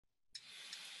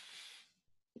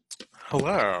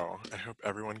Hello, I hope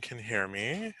everyone can hear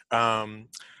me.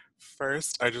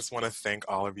 First, I just want to thank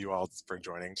all of you all for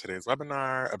joining today's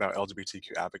webinar about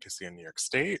LGBTQ advocacy in New York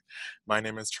State. My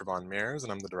name is Trevon Mears,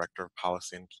 and I'm the Director of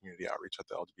Policy and Community Outreach at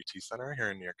the LGBT Center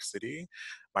here in New York City.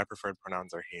 My preferred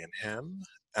pronouns are he and him,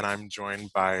 and I'm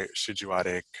joined by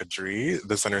Shijuade Kadri,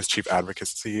 the Center's Chief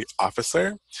Advocacy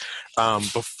Officer.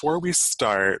 Before we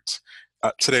start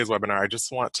today's webinar, I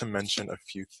just want to mention a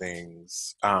few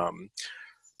things.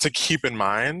 To keep in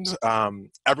mind,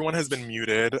 everyone has been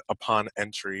muted upon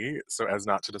entry so as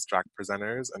not to distract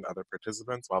presenters and other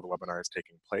participants while the webinar is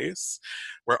taking place.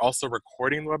 We're also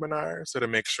recording the webinar, so to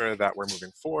make sure that we're moving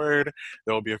forward,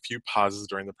 there will be a few pauses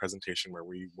during the presentation where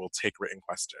we will take written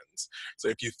questions. So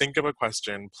if you think of a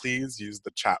question, please use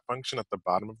the chat function at the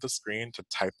bottom of the screen to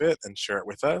type it and share it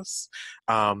with us.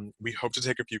 We hope to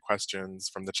take a few questions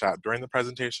from the chat during the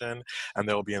presentation, and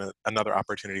there will be another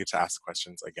opportunity to ask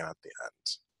questions again at the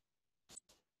end.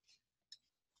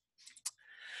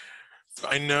 So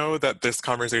I know that this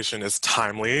conversation is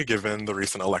timely given the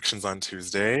recent elections on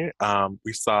Tuesday.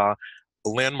 We saw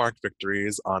landmark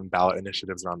victories on ballot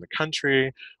initiatives around the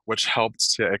country, which helped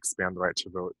to expand the right to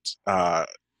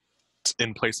vote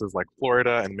in places like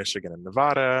Florida and Michigan and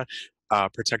Nevada,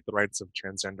 protect the rights of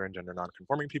transgender and gender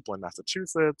nonconforming people in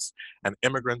Massachusetts, and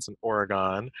immigrants in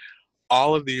Oregon.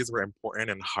 All of these were important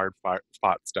and hard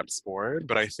fought steps forward,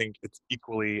 but I think it's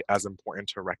equally as important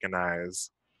to recognize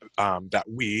that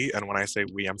we, and when I say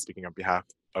we, I'm speaking on behalf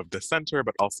of the center,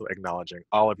 but also acknowledging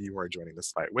all of you who are joining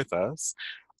this fight with us.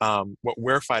 What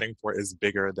we're fighting for is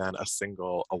bigger than a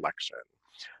single election.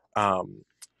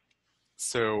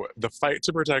 So the fight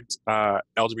to protect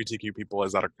LGBTQ people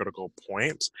is at a critical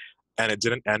point, and it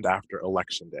didn't end after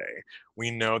Election Day. We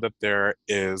know that there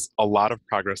is a lot of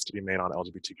progress to be made on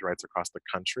LGBTQ rights across the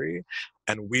country,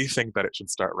 and we think that it should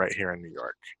start right here in New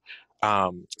York.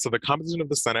 So the composition of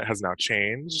the Senate has now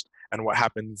changed, and what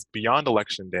happens beyond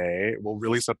Election Day will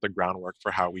really set the groundwork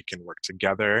for how we can work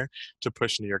together to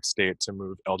push New York State to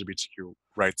move LGBTQ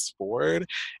rights forward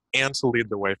and to lead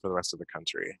the way for the rest of the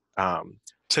country.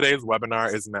 Today's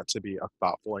webinar is meant to be a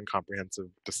thoughtful and comprehensive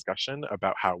discussion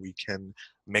about how we can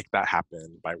make that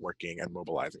happen by working and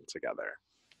mobilizing together.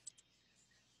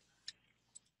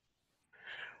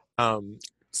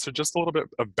 So just a little bit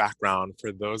of background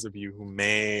for those of you who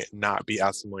may not be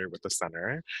as familiar with the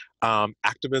center.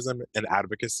 Activism and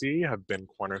advocacy have been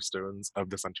cornerstones of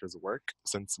the center's work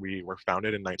since we were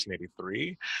founded in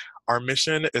 1983. Our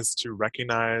mission is to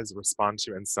recognize, respond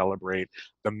to, and celebrate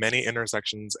the many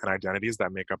intersections and identities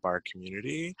that make up our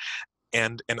community.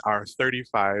 And in our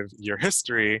 35-year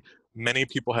history, many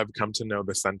people have come to know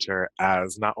the center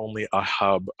as not only a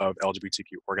hub of LGBTQ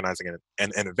organizing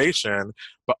and innovation,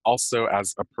 but also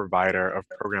as a provider of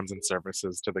programs and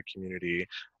services to the community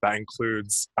that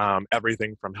includes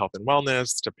everything from health and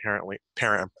wellness to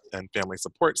parent and family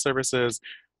support services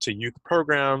to youth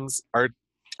programs,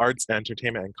 arts,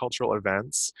 entertainment, and cultural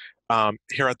events.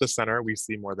 Here at the center, we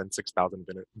see more than 6,000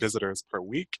 visitors per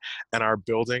week, and our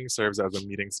building serves as a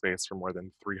meeting space for more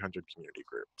than 300 community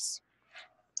groups.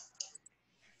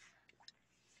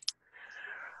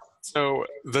 So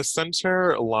the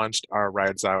center launched our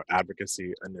RiseOut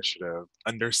advocacy initiative,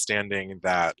 understanding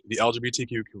that the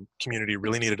LGBTQ community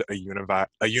really needed a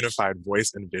unified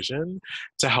voice and vision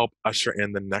to help usher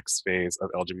in the next phase of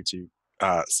LGBT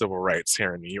civil rights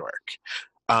here in New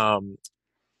York.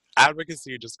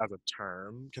 Advocacy, just as a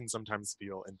term, can sometimes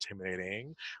feel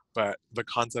intimidating, but the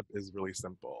concept is really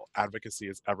simple. Advocacy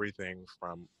is everything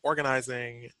from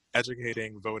organizing,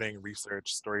 educating, voting,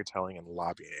 research, storytelling, and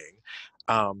lobbying.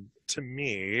 To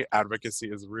me, advocacy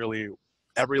is really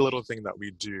every little thing that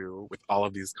we do with all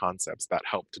of these concepts that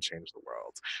help to change the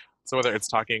world. So whether it's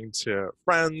talking to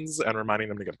friends and reminding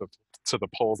them to get to the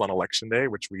polls on election day,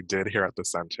 which we did here at the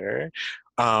center,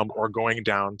 or going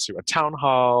down to a town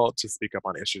hall to speak up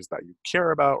on issues that you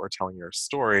care about or telling your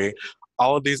story,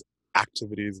 all of these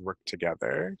activities work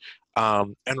together.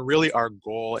 And really our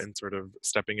goal in sort of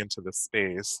stepping into this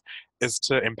space is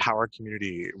to empower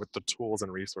community with the tools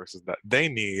and resources that they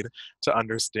need to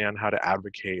understand how to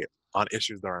advocate on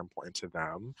issues that are important to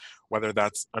them, whether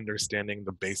that's understanding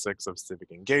the basics of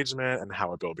civic engagement and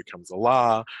how a bill becomes a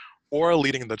law, or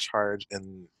leading the charge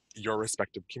in your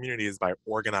respective communities by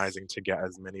organizing to get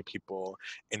as many people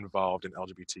involved in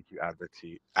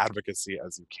LGBTQ advocacy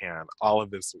as you can. All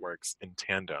of this works in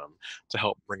tandem to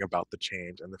help bring about the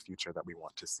change and the future that we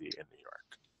want to see in New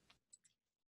York.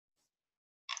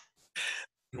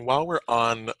 And while we're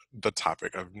on the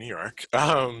topic of New York,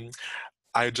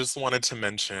 I just wanted to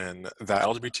mention that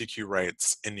LGBTQ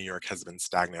rights in New York has been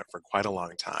stagnant for quite a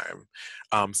long time.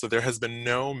 So there has been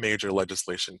no major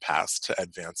legislation passed to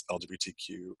advance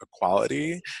LGBTQ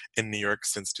equality in New York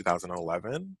since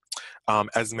 2011.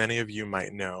 As many of you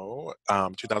might know,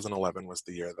 2011 was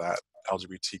the year that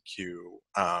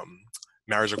LGBTQ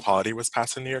marriage equality was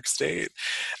passed in New York State.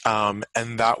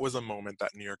 And that was a moment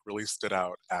that New York really stood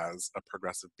out as a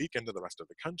progressive beacon to the rest of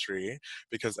the country,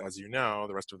 because as you know,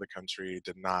 the rest of the country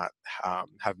did not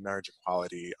have marriage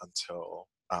equality until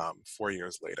 4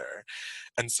 years later.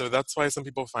 And so that's why some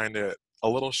people find it a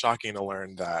little shocking to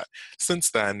learn that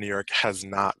since then, New York has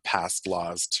not passed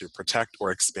laws to protect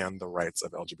or expand the rights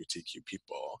of LGBTQ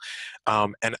people.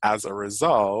 And as a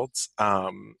result,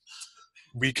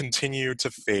 we continue to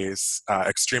face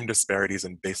extreme disparities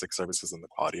in basic services and the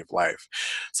quality of life.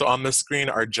 So on the screen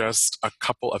are just a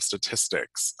couple of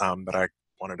statistics that I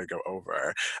wanted to go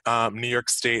over. New York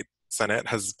State Senate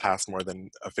has passed more than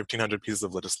 1,500 pieces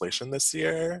of legislation this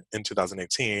year in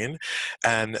 2018,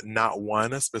 and not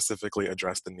one specifically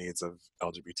addressed the needs of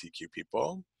LGBTQ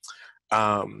people.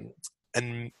 Um,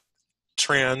 and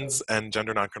Trans and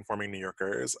gender nonconforming New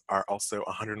Yorkers are also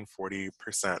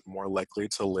 140% more likely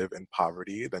to live in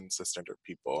poverty than cisgender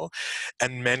people.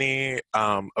 And many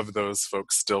of those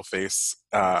folks still face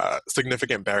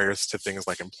significant barriers to things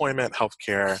like employment,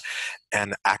 healthcare,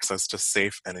 and access to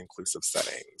safe and inclusive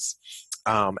settings.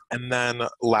 And then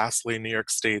lastly, New York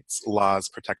State's laws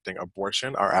protecting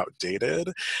abortion are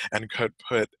outdated and could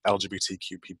put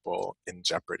LGBTQ people in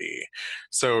jeopardy.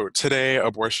 So today,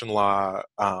 abortion law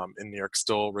in New York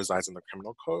still resides in the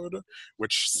criminal code,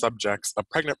 which subjects a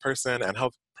pregnant person and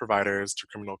health providers to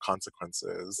criminal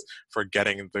consequences for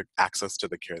getting the access to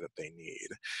the care that they need.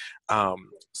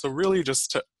 So really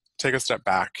just to take a step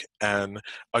back and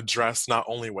address not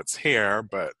only what's here,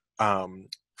 but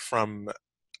from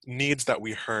needs that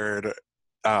we heard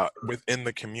within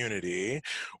the community,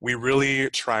 we really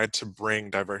tried to bring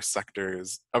diverse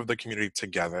sectors of the community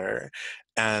together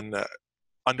and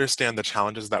understand the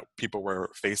challenges that people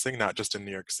were facing, not just in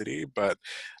New York City, but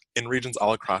in regions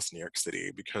all across New York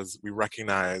City, because we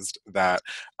recognized that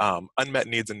unmet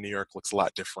needs in New York looks a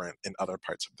lot different in other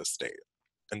parts of the state.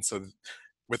 And so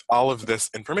with all of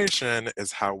this information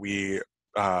is how we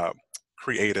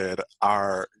created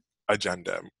our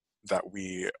agenda that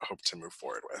we hope to move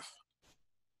forward with.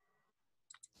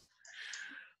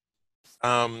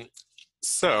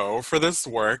 So for this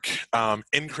work,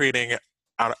 in creating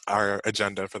our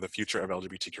agenda for the future of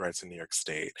LGBTQ rights in New York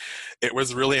State, it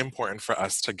was really important for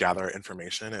us to gather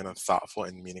information in a thoughtful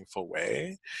and meaningful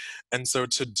way. And so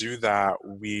to do that,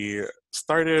 we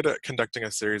started conducting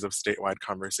a series of statewide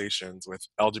conversations with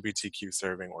LGBTQ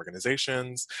serving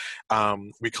organizations.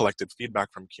 We collected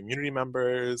feedback from community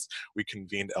members. We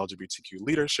convened LGBTQ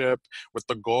leadership with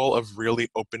the goal of really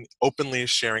openly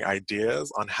sharing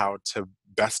ideas on how to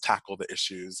best tackle the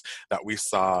issues that we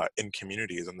saw in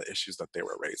communities and the issues that they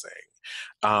were raising.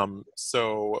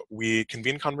 So we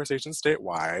convened conversations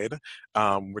statewide,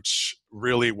 which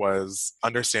really was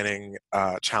understanding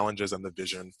challenges and the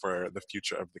vision for the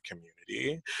future of the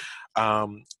community.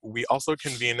 We also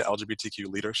convened LGBTQ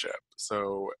leadership.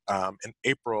 So in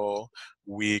April,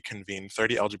 we convened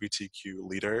 30 LGBTQ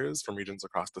leaders from regions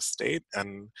across the state,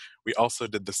 and we also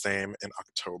did the same in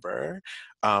October.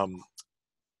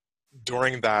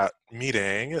 During that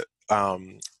meeting,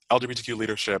 LGBTQ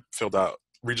leadership filled out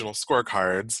regional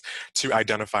scorecards to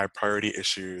identify priority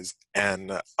issues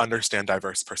and understand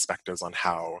diverse perspectives on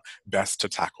how best to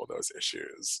tackle those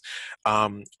issues.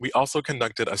 We also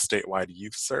conducted a statewide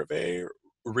youth survey,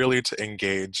 really to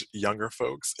engage younger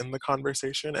folks in the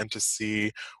conversation and to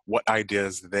see what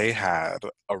ideas they had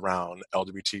around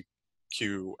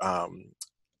LGBTQ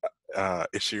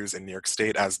issues in New York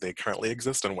State as they currently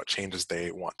exist and what changes they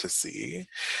want to see.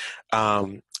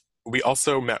 We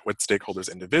also met with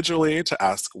stakeholders individually to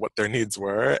ask what their needs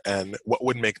were and what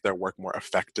would make their work more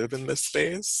effective in this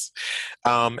space.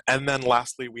 And then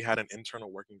lastly, we had an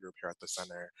internal working group here at the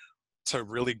center to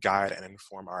really guide and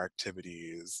inform our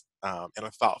activities in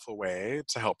a thoughtful way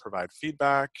to help provide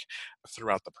feedback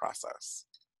throughout the process.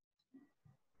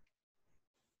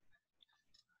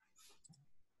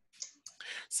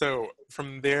 So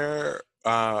from there,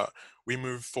 we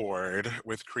move forward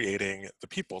with creating the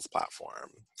People's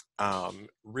Platform.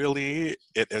 Really,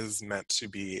 it is meant to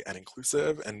be an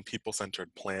inclusive and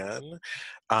people-centered plan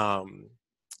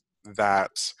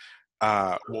that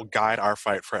will guide our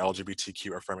fight for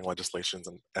LGBTQ affirming legislations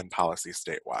and policies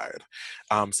statewide.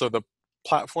 So the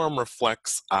platform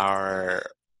reflects our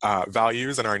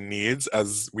values and our needs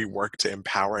as we work to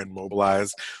empower and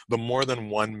mobilize the more than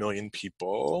 1 million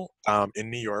people in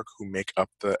New York who make up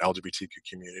the LGBTQ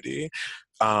community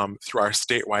through our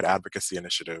statewide advocacy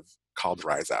initiative called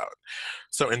RiseOut.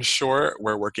 So in short,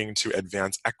 we're working to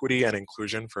advance equity and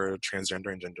inclusion for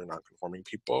transgender and gender nonconforming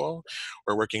people.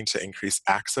 We're working to increase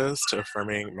access to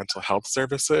affirming mental health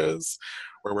services.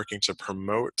 We're working to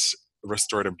promote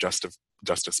restorative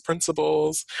justice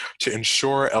principles, to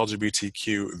ensure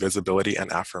LGBTQ visibility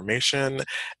and affirmation,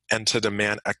 and to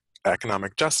demand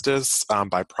economic justice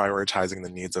by prioritizing the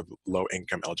needs of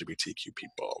low-income LGBTQ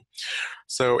people.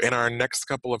 So in our next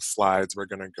couple of slides, we're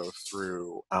going to go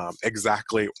through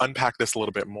unpack this a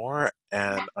little bit more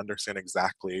and understand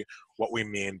exactly what we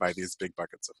mean by these big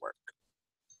buckets of work.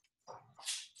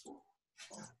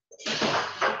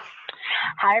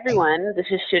 Hi, everyone. This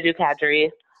is Shiju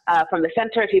Kadri from the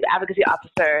Center, Chief Advocacy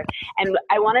Officer. And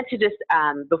I wanted to just,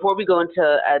 before we go into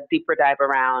a deeper dive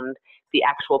around the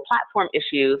actual platform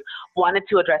issues, wanted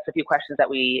to address a few questions that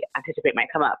we anticipate might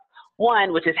come up.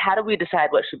 One, which is how do we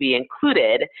decide what should be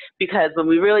included? Because when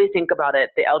we really think about it,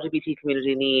 the LGBT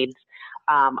community needs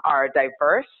are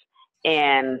diverse,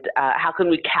 and how can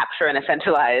we capture and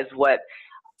essentialize what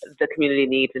the community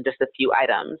needs in just a few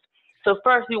items? So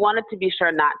first, we wanted to be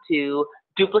sure not to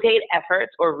duplicate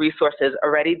efforts or resources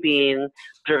already being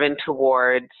driven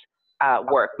towards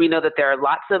work. We know that there are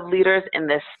lots of leaders in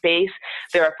this space.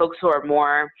 There are folks who are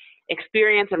more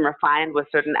experienced and refined with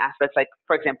certain aspects, like,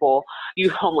 for example,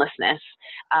 youth homelessness.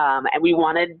 And we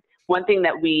wanted, one thing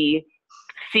that we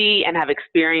see and have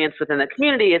experienced within the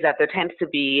community is that there tends to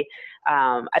be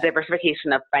a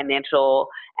diversification of financial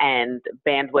and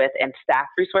bandwidth and staff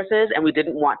resources, and we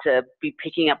didn't want to be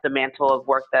picking up the mantle of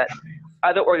work that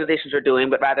other organizations are doing,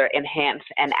 but rather enhance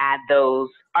and add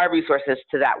our resources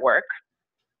to that work.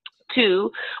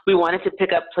 Two, we wanted to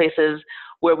pick up places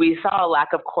where we saw a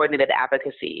lack of coordinated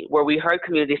advocacy, where we heard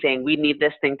community saying, we need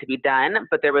this thing to be done,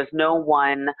 but there was no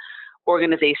one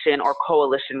organization or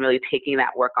coalition really taking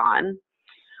that work on.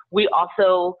 We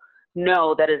also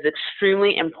know that it's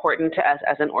extremely important to us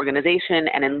as an organization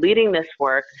and in leading this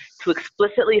work to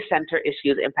explicitly center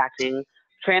issues impacting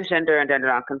transgender and gender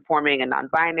nonconforming and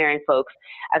non-binary folks,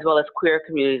 as well as queer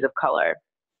communities of color,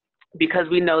 because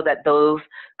we know that those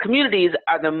communities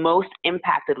are the most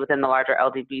impacted within the larger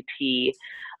LGBT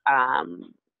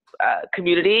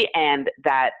community, and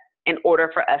that in order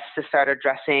for us to start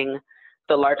addressing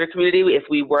the larger community, if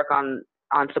we work on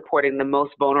supporting the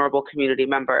most vulnerable community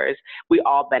members, we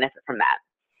all benefit from that.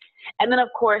 And then, of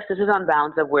course, this is on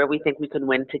bounds of where we think we can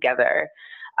win together,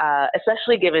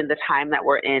 especially given the time that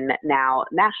we're in now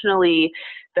nationally,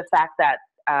 the fact that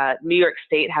New York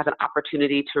State has an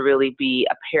opportunity to really be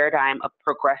a paradigm of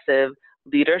progressive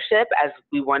leadership, as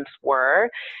we once were,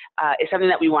 is something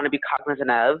that we want to be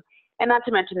cognizant of. And not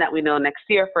to mention that we know next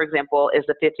year, for example, is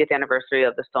the 50th anniversary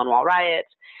of the Stonewall riots.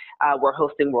 We're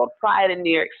hosting World Pride in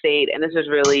New York State, and this is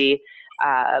really,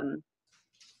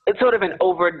 it's sort of an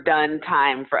overdone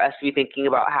time for us to be thinking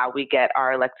about how we get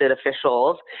our elected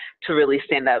officials to really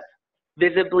stand up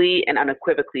visibly and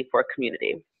unequivocally for a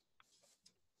community.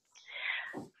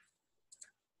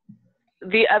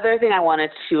 The other thing I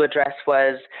wanted to address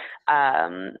was,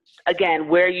 again,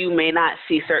 where you may not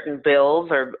see certain bills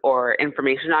or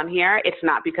information on here, it's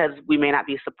not because we may not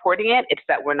be supporting it, it's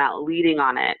that we're not leading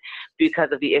on it because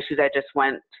of the issues I just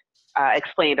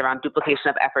explained around duplication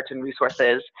of efforts and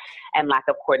resources and lack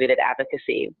of coordinated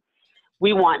advocacy.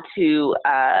 We want to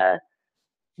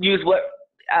use what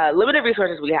limited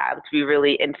resources we have to be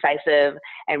really incisive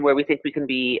and where we think we can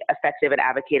be effective in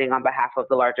advocating on behalf of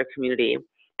the larger community.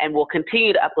 And we'll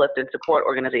continue to uplift and support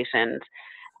organizations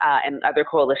and other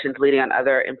coalitions leading on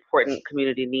other important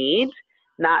community needs,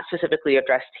 not specifically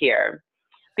addressed here.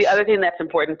 The other thing that's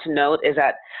important to note is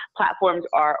that platforms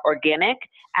are organic.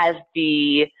 As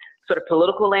the sort of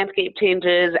political landscape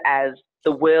changes, as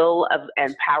the will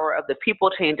and power of the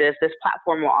people changes, this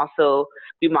platform will also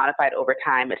be modified over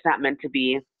time. It's not meant to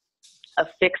be a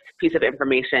fixed piece of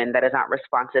information that is not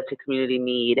responsive to community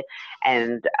need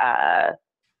and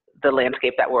the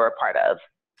landscape that we're a part of.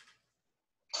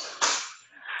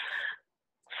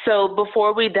 So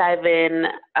before we dive in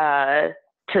to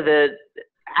the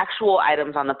actual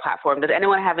items on the platform, does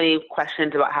anyone have any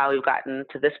questions about how we've gotten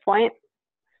to this point?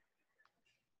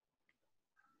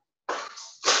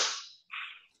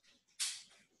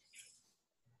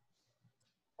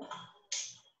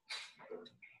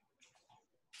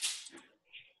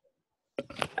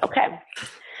 Okay.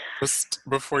 Just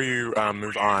before you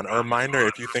move on, a reminder,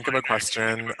 if you think of a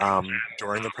question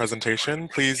during the presentation,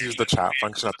 please use the chat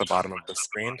function at the bottom of the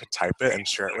screen to type it and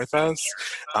share it with us.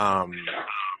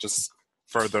 Just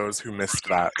for those who missed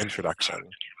that introduction.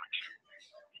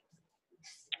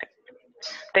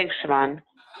 Thanks, Siobhan.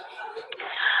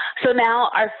 So now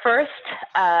our first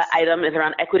item is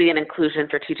around equity and inclusion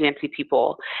for TGNC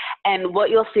people. And what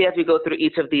you'll see as we go through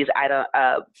each of these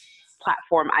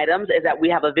platform items is that we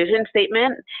have a vision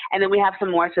statement, and then we have some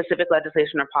more specific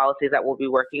legislation or policies that we'll be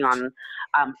working on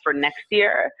for next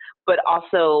year. But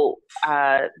also,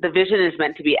 the vision is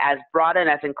meant to be as broad and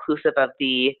as inclusive of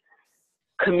the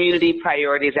community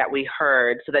priorities that we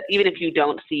heard, so that even if you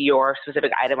don't see your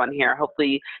specific item on here,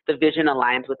 hopefully the vision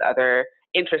aligns with other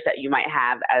interests that you might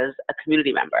have as a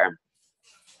community member.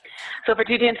 So for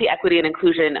TGNC equity and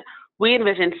inclusion, we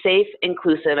envision safe,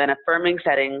 inclusive, and affirming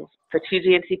settings for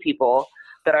TGNC people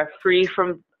that are free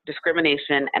from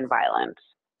discrimination and violence.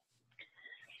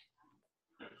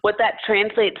 What that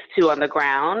translates to on the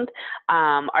ground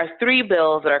are 3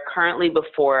 bills that are currently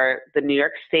before the New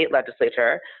York State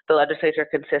Legislature. The legislature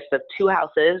consists of 2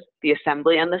 houses, the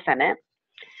Assembly and the Senate.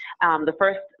 The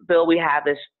first bill we have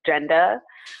is GENDA,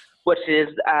 which is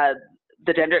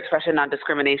the Gender Expression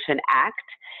Non-Discrimination Act.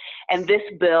 And this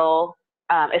bill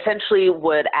essentially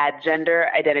would add gender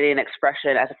identity and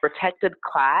expression as a protected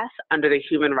class under the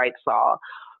human rights law.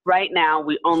 Right now,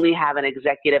 we only have an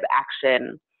executive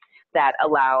action that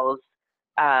allows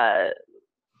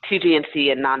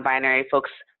TGNC and non-binary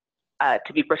folks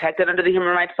to be protected under the human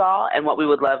rights law. And what we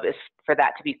would love is for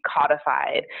that to be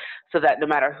codified so that no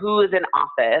matter who is in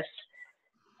office,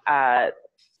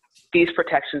 these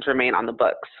protections remain on the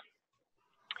books.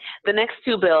 The next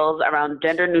 2 bills around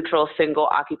gender-neutral single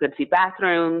occupancy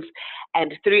bathrooms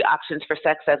and 3 options for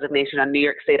sex designation on New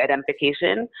York State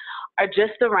identification are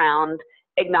just around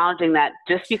acknowledging that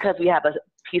just because we have a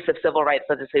piece of civil rights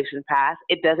legislation passed,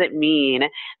 it doesn't mean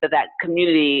that that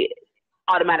community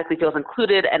automatically feels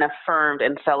included and affirmed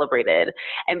and celebrated.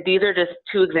 And these are just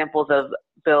 2 examples of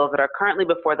bills that are currently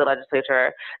before the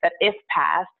legislature that, if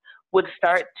passed, would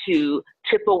start to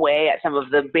chip away at some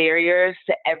of the barriers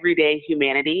to everyday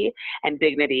humanity and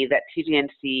dignity that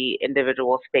TGNC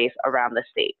individuals face around the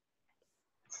state.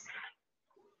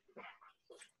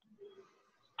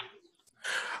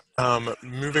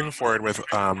 Moving forward with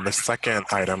the second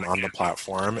item on the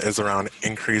platform is around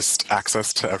increased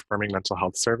access to affirming mental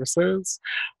health services.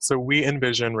 So we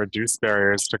envision reduced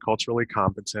barriers to culturally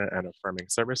competent and affirming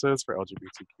services for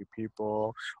LGBTQ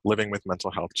people living with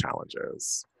mental health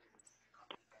challenges.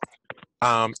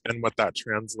 And what that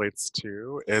translates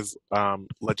to is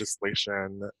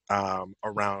legislation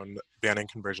around banning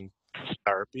conversion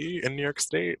therapy in New York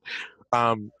State.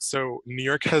 So New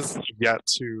York has yet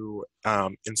to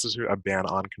institute a ban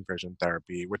on conversion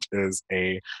therapy, which is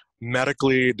a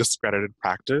medically discredited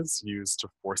practice used to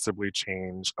forcibly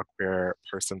change a queer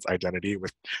person's identity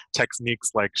with techniques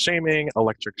like shaming,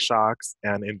 electric shocks,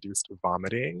 and induced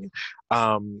vomiting.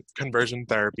 Conversion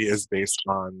therapy is based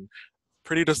on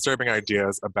pretty disturbing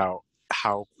ideas about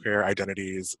how queer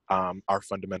identities are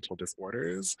fundamental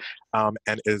disorders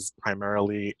and is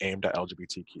primarily aimed at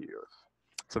LGBTQ youth.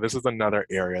 So this is another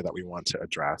area that we want to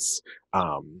address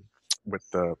with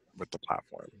the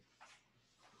platform.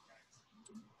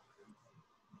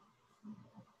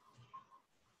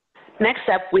 Next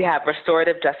up, we have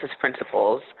restorative justice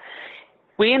principles.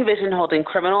 We envision holding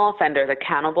criminal offenders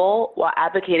accountable while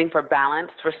advocating for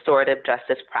balanced restorative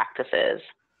justice practices.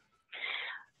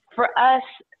 For us,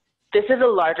 this is a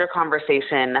larger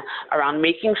conversation around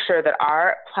making sure that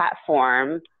our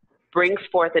platform brings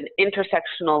forth an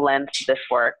intersectional lens to this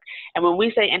work. And when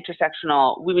we say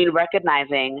intersectional, we mean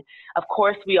recognizing, of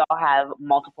course, we all have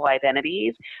multiple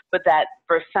identities, but that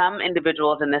for some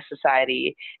individuals in this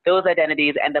society, those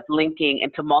identities end up linking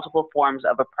into multiple forms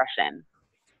of oppression.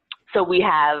 So we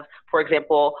have, for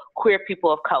example, queer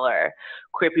people of color,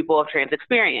 queer people of trans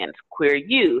experience, queer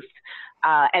youth,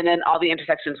 and then all the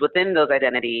intersections within those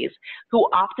identities who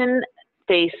often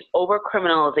face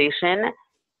over-criminalization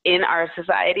in our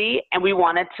society. And we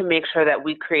wanted to make sure that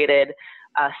we created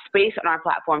a space on our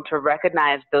platform to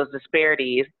recognize those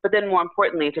disparities, but then more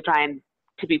importantly, to try and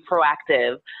to be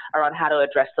proactive around how to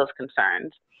address those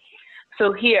concerns.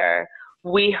 So here,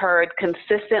 we heard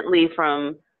consistently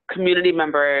from community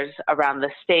members around the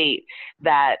state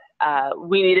that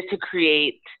we needed to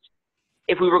create,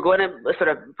 if we were going to sort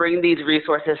of bring these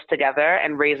resources together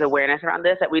and raise awareness around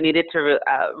this, that we needed to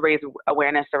raise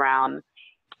awareness around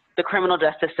the criminal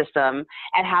justice system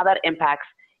and how that impacts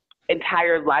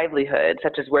entire livelihoods,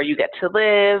 such as where you get to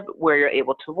live, where you're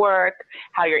able to work,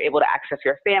 how you're able to access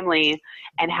your family,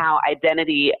 and how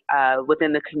identity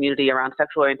within the community around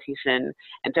sexual orientation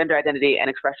and gender identity and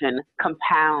expression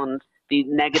compounds the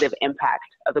negative impact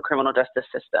of the criminal justice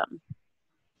system.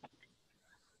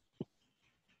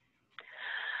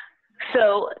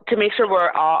 So to make sure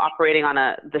we're all operating on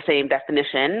the same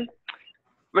definition,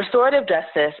 restorative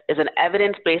justice is an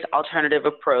evidence-based alternative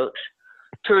approach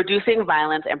to reducing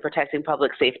violence and protecting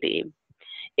public safety.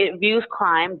 It views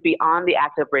crime beyond the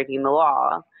act of breaking the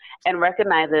law and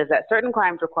recognizes that certain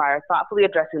crimes require thoughtfully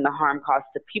addressing the harm caused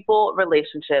to people,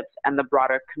 relationships, and the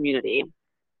broader community.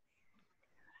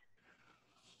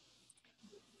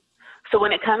 So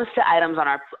when it comes to items on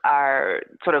our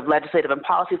sort of legislative and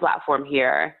policy platform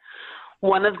here,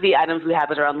 one of the items we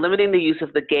have is around limiting the use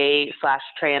of the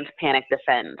gay/trans panic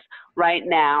defense. Right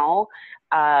now,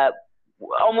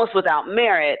 almost without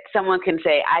merit, someone can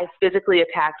say, I physically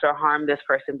attacked or harmed this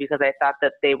person because I thought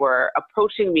that they were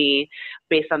approaching me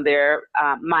based on their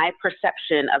my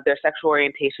perception of their sexual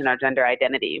orientation or gender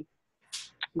identity.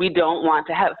 We don't want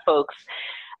to have folks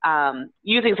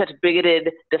using such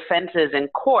bigoted defenses in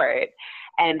court.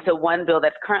 And so one bill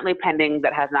that's currently pending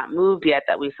that has not moved yet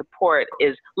that we support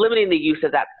is limiting the use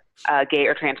of that gay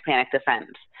or trans panic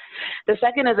defense. The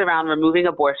second is around removing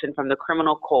abortion from the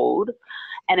criminal code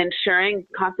and ensuring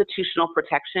constitutional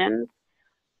protections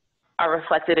are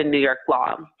reflected in New York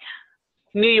law.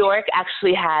 New York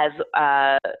actually has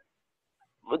the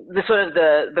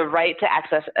right to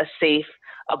access a safe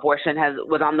abortion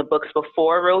was on the books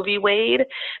before Roe v. Wade.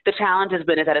 The challenge has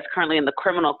been is that it's currently in the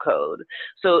criminal code.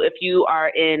 So if you are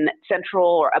in central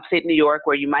or upstate New York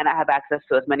where you might not have access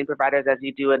to as many providers as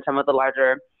you do in some of the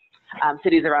larger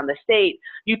cities around the state,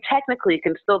 you technically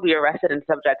can still be arrested and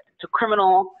subject to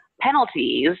criminal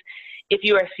penalties if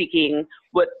you are seeking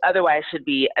what otherwise should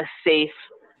be a safe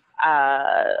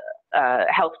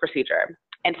health procedure.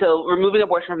 And so removing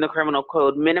abortion from the criminal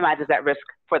code minimizes that risk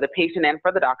for the patient and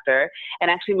for the doctor and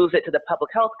actually moves it to the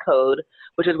public health code,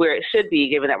 which is where it should be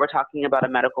given that we're talking about a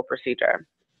medical procedure.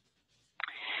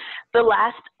 The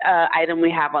last item we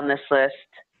have on this list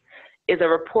is a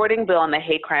reporting bill on the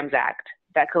Hate Crimes Act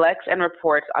that collects and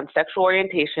reports on sexual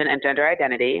orientation and gender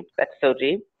identity, that's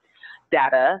SOGI,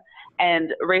 data,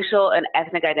 and racial and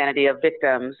ethnic identity of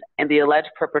victims and the alleged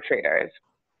perpetrators.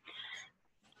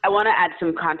 I want to add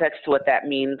some context to what that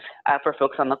means for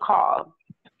folks on the call.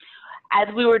 As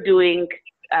we were doing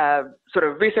sort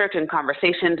of research and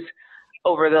conversations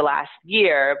over the last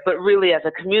year, but really as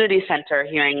a community center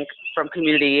hearing from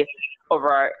community over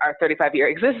our 35-year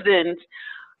existence,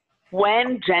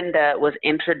 when gender was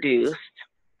introduced,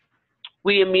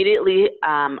 we immediately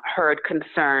heard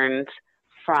concerns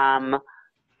from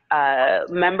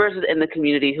members in the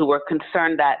community who were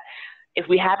concerned that if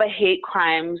we have a hate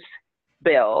crimes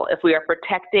bill, if we are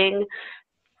protecting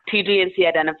TGNC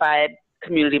identified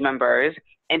community members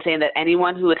and saying that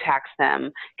anyone who attacks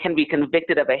them can be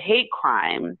convicted of a hate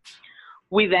crime,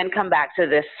 we then come back to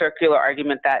this circular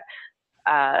argument that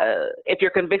if you're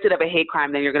convicted of a hate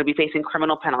crime, then you're going to be facing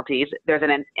criminal penalties. There's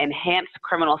an enhanced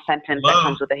criminal sentence that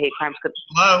comes with a hate crimes.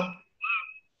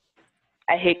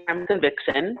 A hate crime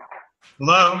conviction.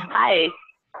 Hello. Hi.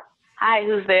 Hi,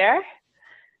 who's there?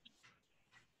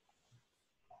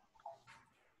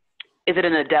 Is it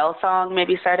an Adele song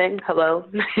maybe starting? Hello?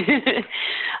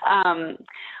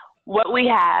 What we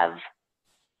have,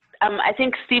 I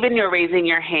think, Stephen, you're raising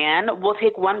your hand. We'll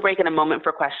take one break in a moment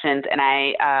for questions, and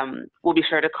I will be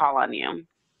sure to call on you.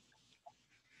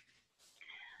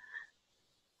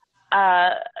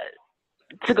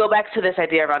 To go back to this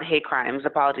idea around hate crimes,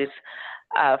 apologies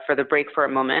for the break for a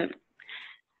moment.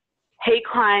 Hate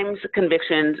crimes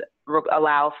convictions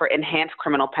allow for enhanced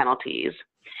criminal penalties.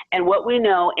 And what we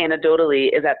know anecdotally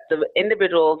is that the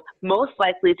individuals most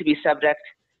likely to be subject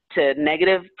to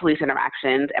negative police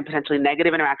interactions and potentially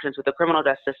negative interactions with the criminal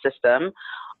justice system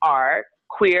are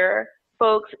queer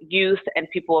folks, youth, and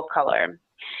people of color.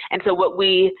 And so what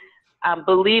we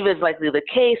believe is likely the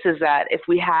case is that if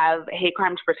we have hate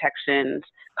crimes protections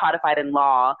codified in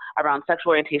law around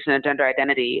sexual orientation and gender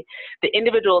identity, the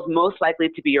individuals most likely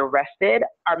to be arrested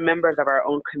are members of our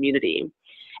own community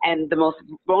and the most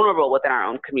vulnerable within our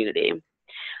own community.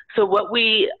 So what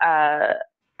we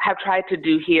have tried to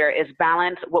do here is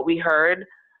balance what we heard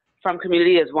from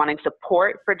community as wanting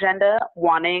support for gender,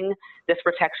 wanting this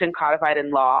protection codified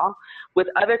in law, with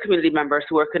other community members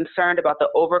who are concerned about the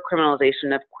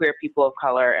over-criminalization of queer people of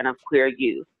color and of queer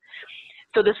youth.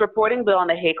 So this reporting bill on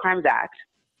the Hate Crimes Act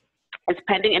is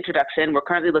pending introduction. We're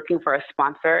currently looking for a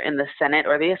sponsor in the Senate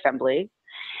or the Assembly,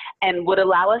 and would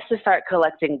allow us to start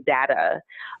collecting data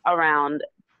around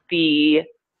the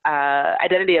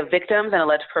identity of victims and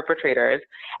alleged perpetrators.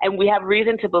 And we have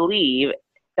reason to believe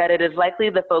that it is likely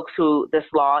the folks who this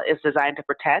law is designed to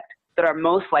protect that are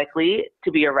most likely to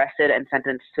be arrested and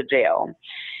sentenced to jail.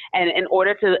 And in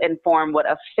order to inform what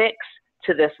a fix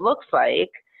to this looks like,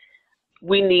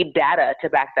 we need data to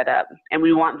back that up. And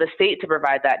we want the state to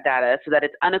provide that data so that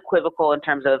it's unequivocal in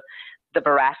terms of the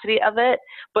veracity of it,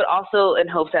 but also in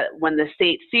hopes that when the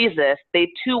state sees this,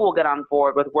 they too will get on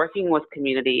board with working with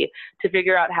community to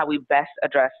figure out how we best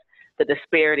address the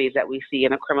disparities that we see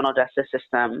in the criminal justice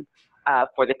system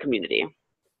for the community.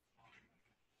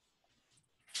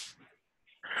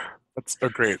 That's a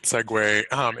great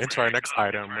segue into our next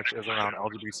item, which is around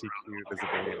LGBTQ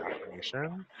visibility and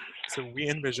affirmation. So we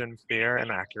envision fair and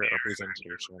accurate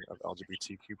representation of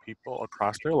LGBTQ people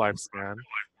across their lifespan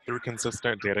through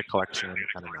consistent data collection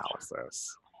and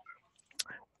analysis.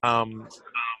 Um,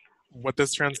 what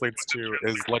this translates to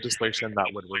is legislation that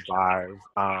would revive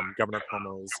Governor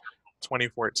Cuomo's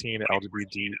 2014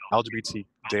 LGBT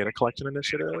data collection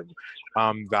initiative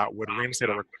that would reinstate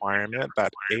a requirement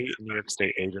that 8 New York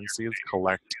State agencies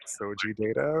collect SOGI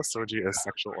data. SOGI is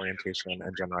sexual orientation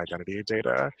and gender identity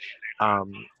data.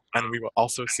 Um, and we will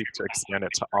also seek to expand it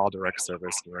to all direct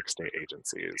service New York State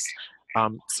agencies.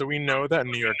 So we know that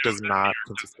New York does not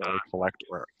consistently collect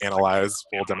or analyze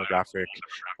full demographic,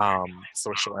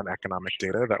 social and economic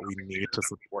data that we need to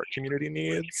support community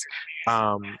needs.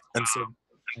 And so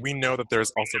we know that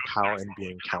there's also power in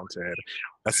being counted,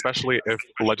 especially if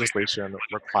legislation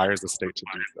requires the state to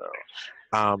do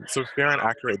so. So fair and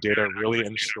accurate data really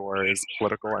ensures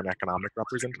political and economic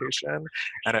representation,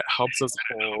 and it helps us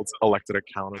hold elected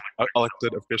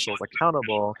officials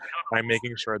accountable by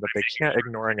making sure that they can't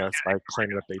ignoring us by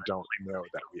claiming that they don't know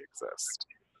that we exist.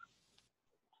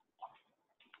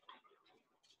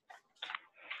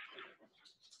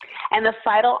 And the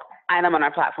final item on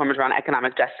our platform is around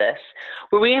economic justice,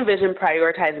 where we envision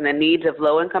prioritizing the needs of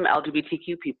low-income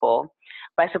LGBTQ people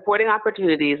by supporting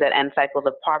opportunities that end cycles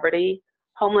of poverty,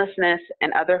 homelessness,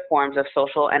 and other forms of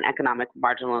social and economic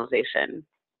marginalization.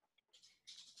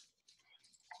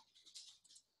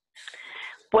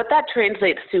 What that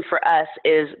translates to for us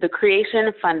is the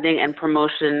creation, funding, and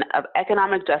promotion of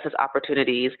economic justice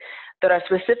opportunities that are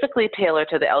specifically tailored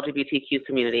to the LGBTQ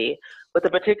community, with a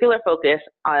particular focus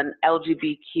on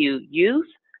LGBTQ youth,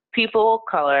 people of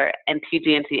color, and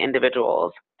TGNC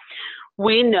individuals.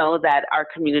 We know that our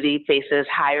community faces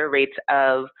higher rates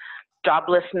of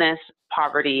joblessness,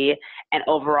 poverty, and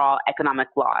overall economic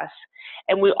loss.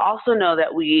 And we also know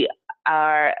that we've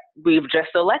just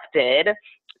elected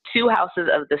 2 houses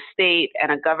of the state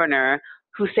and a governor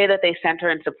who say that they center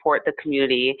and support the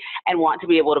community and want to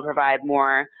be able to provide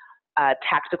more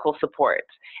tactical support.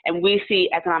 And we see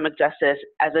economic justice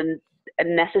as a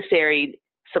necessary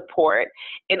support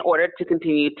in order to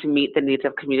continue to meet the needs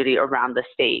of community around the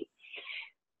state.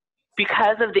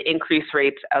 Because of the increased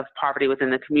rates of poverty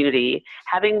within the community,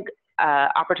 having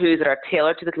opportunities that are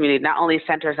tailored to the community not only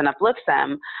centers and uplifts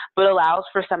them, but allows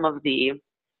for some of the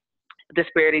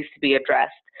disparities to be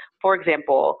addressed. For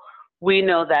example, we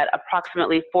know that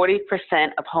approximately 40%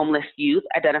 of homeless youth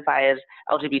identify as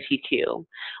LGBTQ.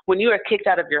 When you are kicked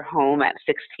out of your home at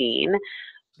 16,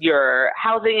 your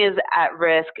housing is at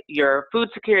risk, your food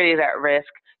security is at risk,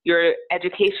 your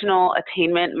educational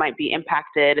attainment might be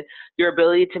impacted, your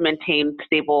ability to maintain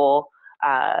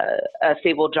a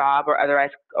stable job or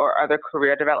other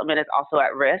career development is also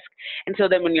at risk. And so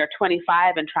then when you're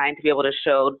 25 and trying to be able to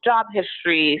show job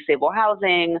history, stable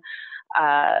housing,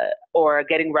 or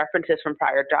getting references from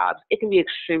prior jobs, it can be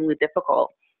extremely difficult.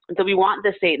 And so we want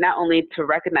the state not only to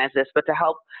recognize this, but to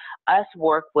help us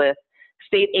work with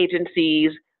state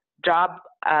agencies, job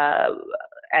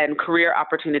and career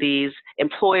opportunities,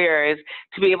 employers,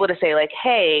 to be able to say like,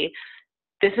 hey,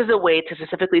 this is a way to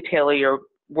specifically tailor your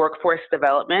workforce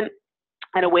development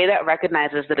in a way that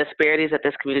recognizes the disparities that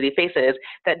this community faces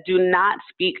that do not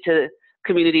speak to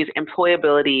communities'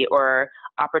 employability or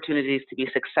opportunities to be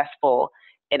successful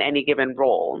in any given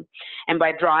role. And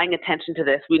by drawing attention to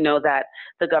this, we know that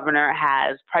the governor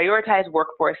has prioritized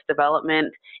workforce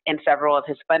development in several of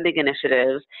his funding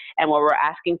initiatives. And what we're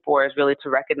asking for is really to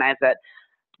recognize that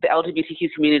the LGBTQ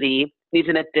community needs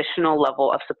an additional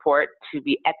level of support to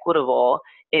be equitable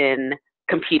in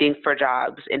competing for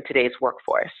jobs in today's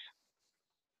workforce.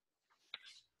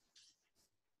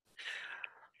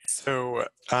 So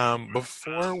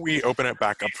before we open it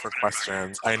back up for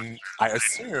questions, I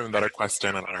assume that a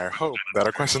question, and I hope that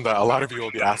a question that a lot of you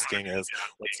will be asking is,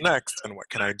 what's next, and what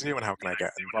can I do, and how can I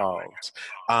get involved?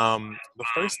 The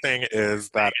first thing is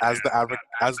that as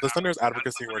the Center's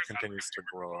advocacy work continues to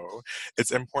grow,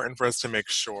 it's important for us to make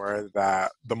sure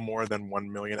that the more than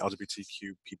 1 million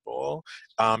LGBTQ people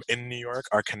in New York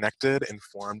are connected,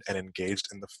 informed, and engaged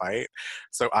in the fight.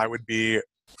 So I would be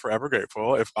forever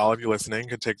grateful if all of you listening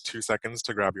could take 2 seconds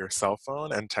to grab your cell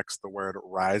phone and text the word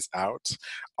RiseOut,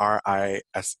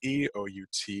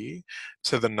 RISEOUT,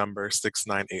 to the number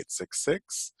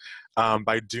 69866.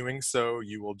 By doing so,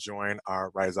 you will join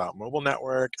our RiseOut mobile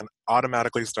network and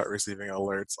automatically start receiving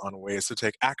alerts on ways to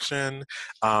take action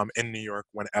in New York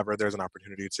whenever there's an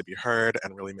opportunity to be heard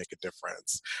and really make a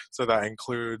difference. So that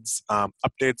includes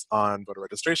updates on voter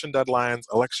registration deadlines,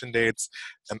 election dates,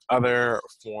 and other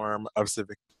forms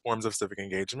of civic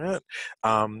engagement.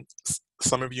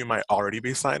 Some of you might already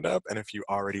be signed up, and if you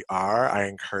already are, I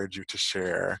encourage you to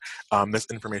share this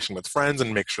information with friends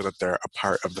and make sure that they're a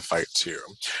part of the fight too.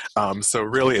 So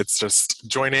really, it's just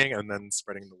joining and then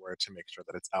spreading the word to make sure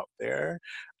that it's out there.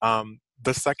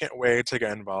 The second way to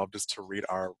get involved is to read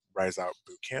our Rise Out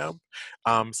Bootcamp.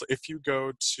 So if you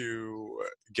go to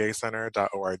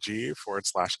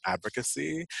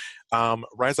gaycenter.org/advocacy,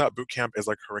 Rise Out Bootcamp is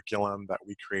a curriculum that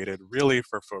we created really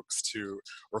for folks to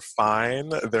refine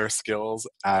their skills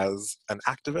as an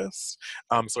activist.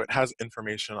 So it has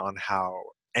information on how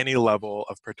any level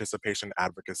of participation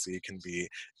advocacy can be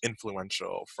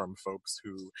influential, from folks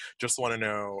who just want to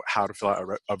know how to fill out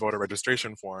a voter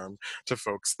registration form to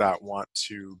folks that want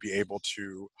to be able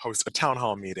to host a town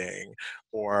hall meeting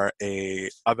or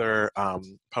other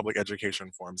public education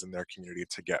forums in their community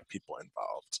to get people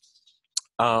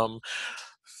involved.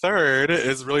 Third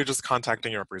is really just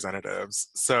contacting your representatives.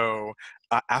 So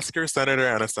ask your senator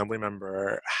and assembly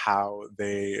member how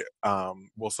they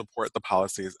will support the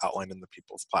policies outlined in the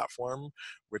People's Platform,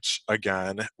 which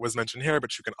again was mentioned here,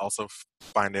 but you can also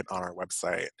find it on our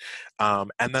website.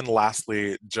 And then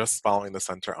lastly, just following the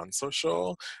center on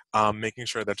social, making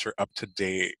sure that you're up to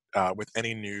date with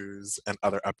any news and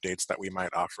other updates that we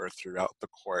might offer throughout the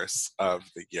course of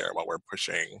the year while we're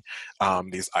pushing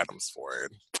these items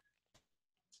forward.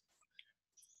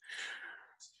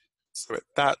 So with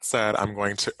that said, I'm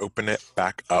going to open it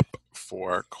back up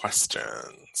for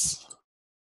questions.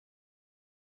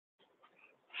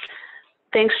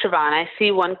 Thanks, Siobhan. I see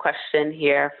one question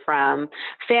here from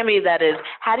Sammy that is,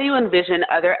 how do you envision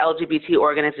other LGBT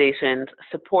organizations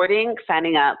supporting,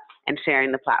 signing up, and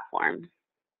sharing the platform?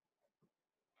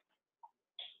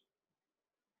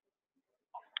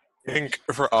 I think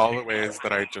for all the ways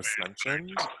that I just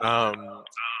mentioned, I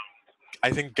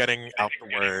think getting out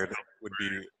the word would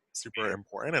be super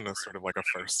important and is sort of a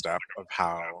first step of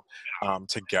how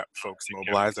to get folks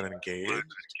mobilized and engaged.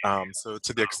 So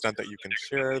to the extent that you can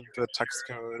share the text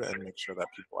code and make sure that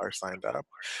people are signed up.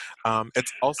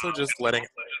 It's also just letting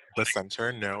the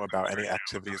center know about any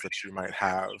activities that you might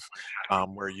have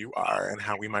where you are and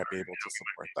how we might be able to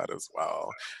support that as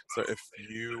well. So if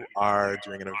you are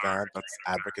doing an event that's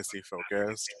advocacy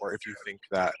focused, or if you think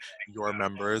that your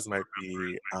members might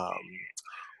be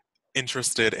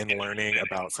interested in learning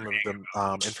about some of the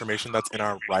information that's in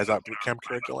our Rise Out Bootcamp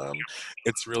curriculum,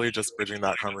 it's really just bridging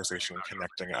that conversation,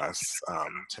 connecting us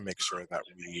to make sure that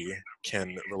we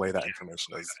can relay that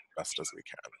information as best as we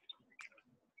can.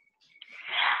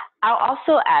 I'll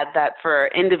also add that for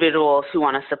individuals who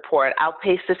want to support, I'll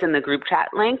paste this in the group chat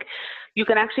link. You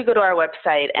can actually go to our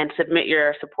website and submit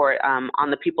your support on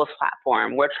the People's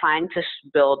Platform. We're trying to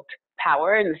build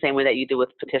power in the same way that you do with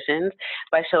petitions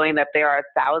by showing that there are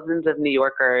thousands of New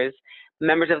Yorkers,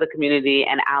 members of the community,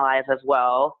 and allies as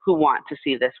well who want to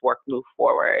see this work move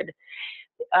forward.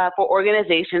 For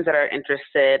organizations that are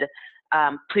interested,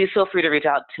 please feel free to reach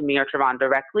out to me or Trevon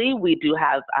directly. We do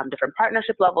have different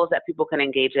partnership levels that people can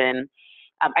engage in.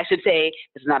 I should say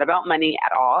it's not about money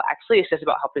at all. Actually, it's just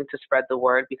about helping to spread the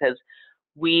word, because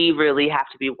we really have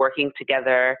to be working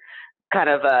together, kind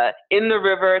of in the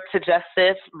river to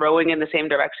justice, rowing in the same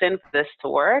direction for this to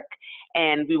work.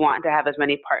 And we want to have as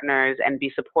many partners and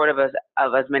be supportive of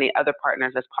as many other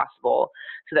partners as possible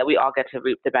so that we all get to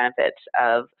reap the benefits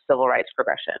of civil rights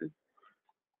progression.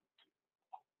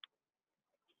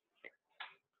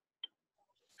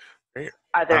 Great.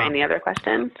 Are there any other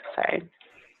questions? Sorry.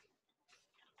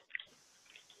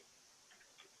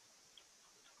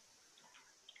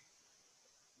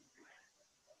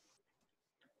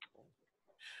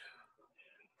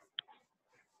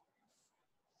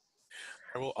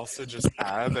 I will also just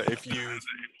add that if you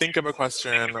think of a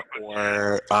question,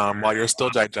 or while you're still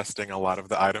digesting a lot of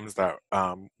the items that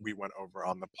we went over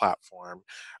on the platform,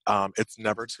 it's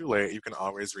never too late. You can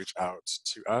always reach out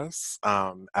to us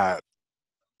at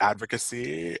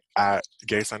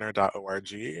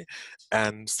advocacy@gaycenter.org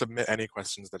and submit any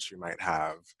questions that you might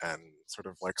have and sort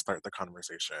of start the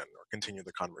conversation or continue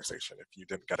the conversation if you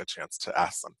didn't get a chance to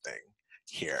ask something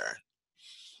here.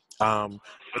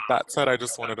 With that said, I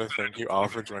just wanted to thank you all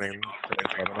for joining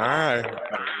today's webinar. I hope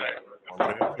that it was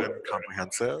informative and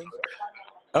comprehensive.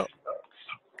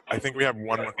 I think we have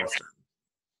one more question.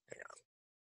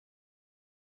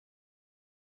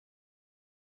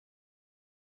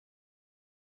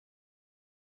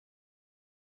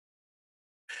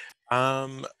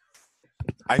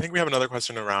 I think we have another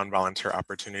question around volunteer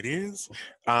opportunities.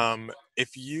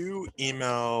 If you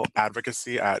email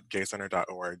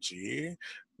advocacy@gaycenter.org,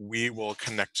 we will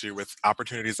connect you with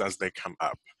opportunities as they come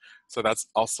up. So that's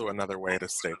also another way to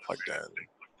stay plugged in.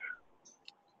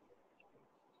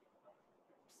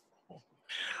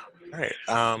 All right.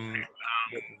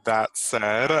 With that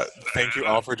said, thank you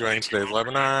all for joining today's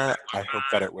webinar. I hope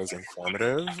that it was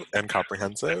informative and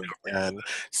comprehensive. And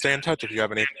stay in touch if you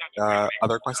have any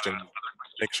other questions.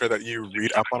 Make sure that you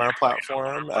read up on our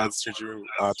platform, as Juju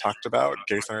talked about,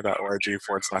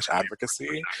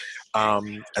 gaycenter.org/advocacy,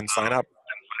 and sign up.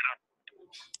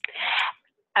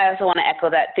 I also want to echo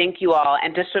that. Thank you all.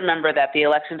 And just remember that the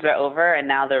elections are over and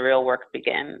now the real work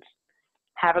begins.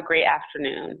 Have a great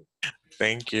afternoon.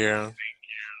 Thank you.